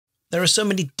There are so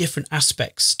many different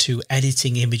aspects to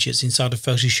editing images inside of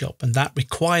Photoshop, and that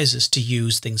requires us to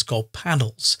use things called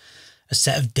panels, a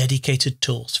set of dedicated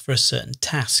tools for a certain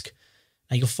task.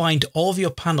 Now you'll find all of your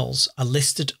panels are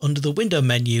listed under the window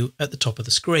menu at the top of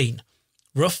the screen.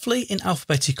 Roughly in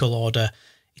alphabetical order,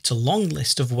 it's a long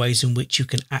list of ways in which you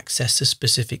can access a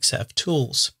specific set of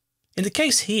tools. In the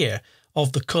case here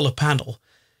of the color panel,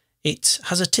 it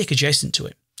has a tick adjacent to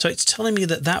it. So it's telling me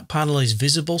that that panel is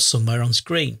visible somewhere on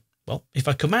screen. Well, if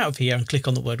I come out of here and click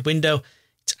on the word window,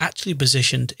 it's actually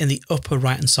positioned in the upper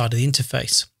right hand side of the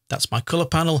interface. That's my color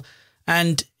panel,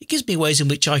 and it gives me ways in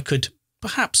which I could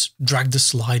perhaps drag the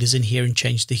sliders in here and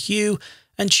change the hue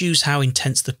and choose how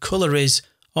intense the color is,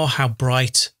 or how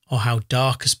bright or how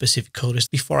dark a specific color is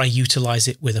before I utilize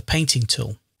it with a painting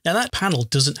tool. Now that panel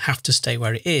doesn't have to stay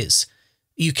where it is.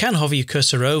 You can hover your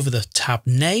cursor over the tab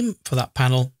name for that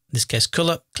panel, in this case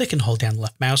color, click and hold down the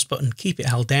left mouse button, keep it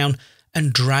held down,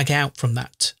 and drag out from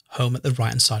that home at the right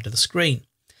hand side of the screen.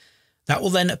 That will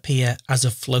then appear as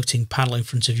a floating panel in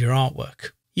front of your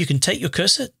artwork. You can take your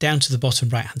cursor down to the bottom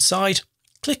right hand side,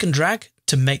 click and drag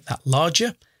to make that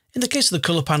larger. In the case of the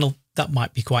color panel, that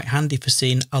might be quite handy for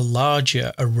seeing a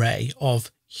larger array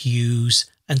of hues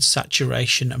and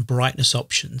saturation and brightness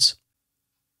options.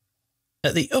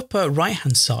 At the upper right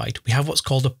hand side, we have what's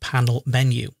called a panel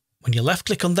menu. When you left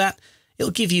click on that,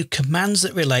 it'll give you commands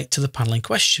that relate to the panel in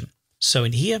question. So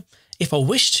in here, if I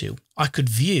wish to, I could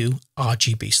view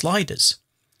RGB sliders.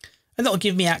 And that'll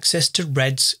give me access to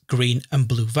reds, green and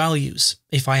blue values.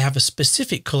 If I have a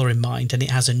specific color in mind and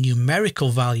it has a numerical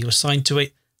value assigned to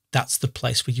it, that's the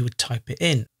place where you would type it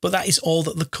in. But that is all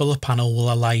that the color panel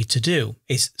will allow you to do,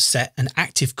 is set an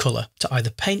active color to either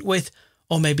paint with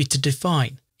or maybe to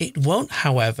define. It won't,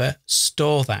 however,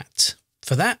 store that.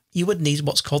 For that, you would need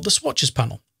what's called the swatches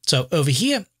panel. So over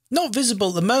here, not visible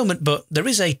at the moment, but there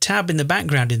is a tab in the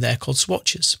background in there called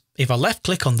swatches. If I left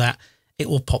click on that, it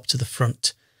will pop to the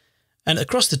front. And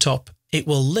across the top, it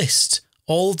will list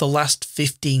all the last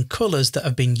 15 colors that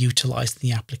have been utilized in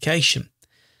the application.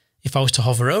 If I was to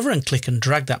hover over and click and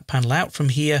drag that panel out from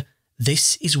here,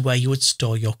 this is where you would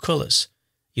store your colors.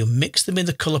 You'll mix them in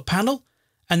the color panel,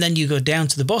 and then you go down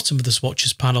to the bottom of the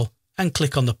swatches panel and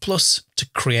click on the plus to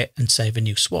create and save a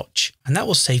new swatch. And that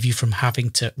will save you from having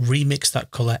to remix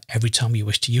that color every time you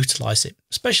wish to utilize it,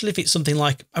 especially if it's something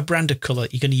like a branded color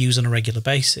you're going to use on a regular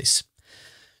basis.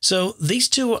 So these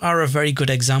two are a very good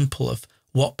example of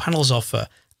what panels offer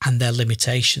and their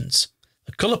limitations.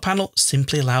 The color panel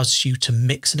simply allows you to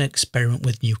mix and experiment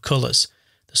with new colors.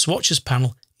 The swatches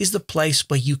panel is the place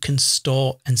where you can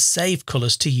store and save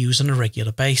colors to use on a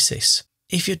regular basis.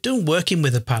 If you're done working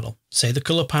with a panel, say the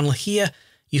color panel here,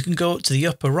 you can go up to the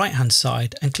upper right hand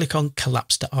side and click on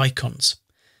collapse to icons.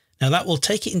 Now that will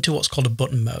take it into what's called a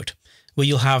button mode, where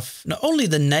you'll have not only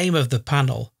the name of the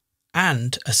panel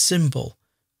and a symbol,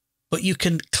 but you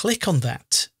can click on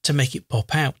that to make it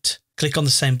pop out. Click on the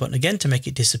same button again to make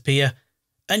it disappear,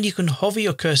 and you can hover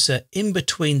your cursor in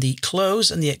between the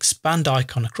close and the expand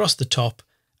icon across the top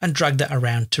and drag that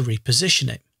around to reposition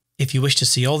it. If you wish to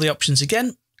see all the options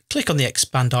again, click on the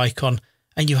expand icon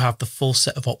and you have the full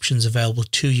set of options available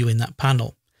to you in that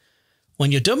panel.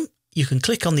 When you're done, you can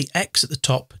click on the X at the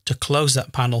top to close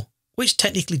that panel, which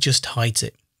technically just hides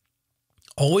it.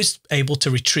 Always able to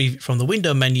retrieve it from the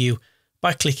window menu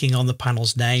by clicking on the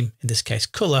panel's name, in this case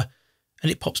color,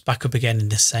 and it pops back up again in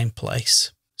the same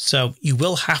place. So you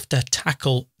will have to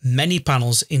tackle many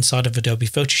panels inside of Adobe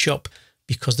Photoshop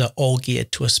because they're all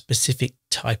geared to a specific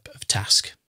type of task.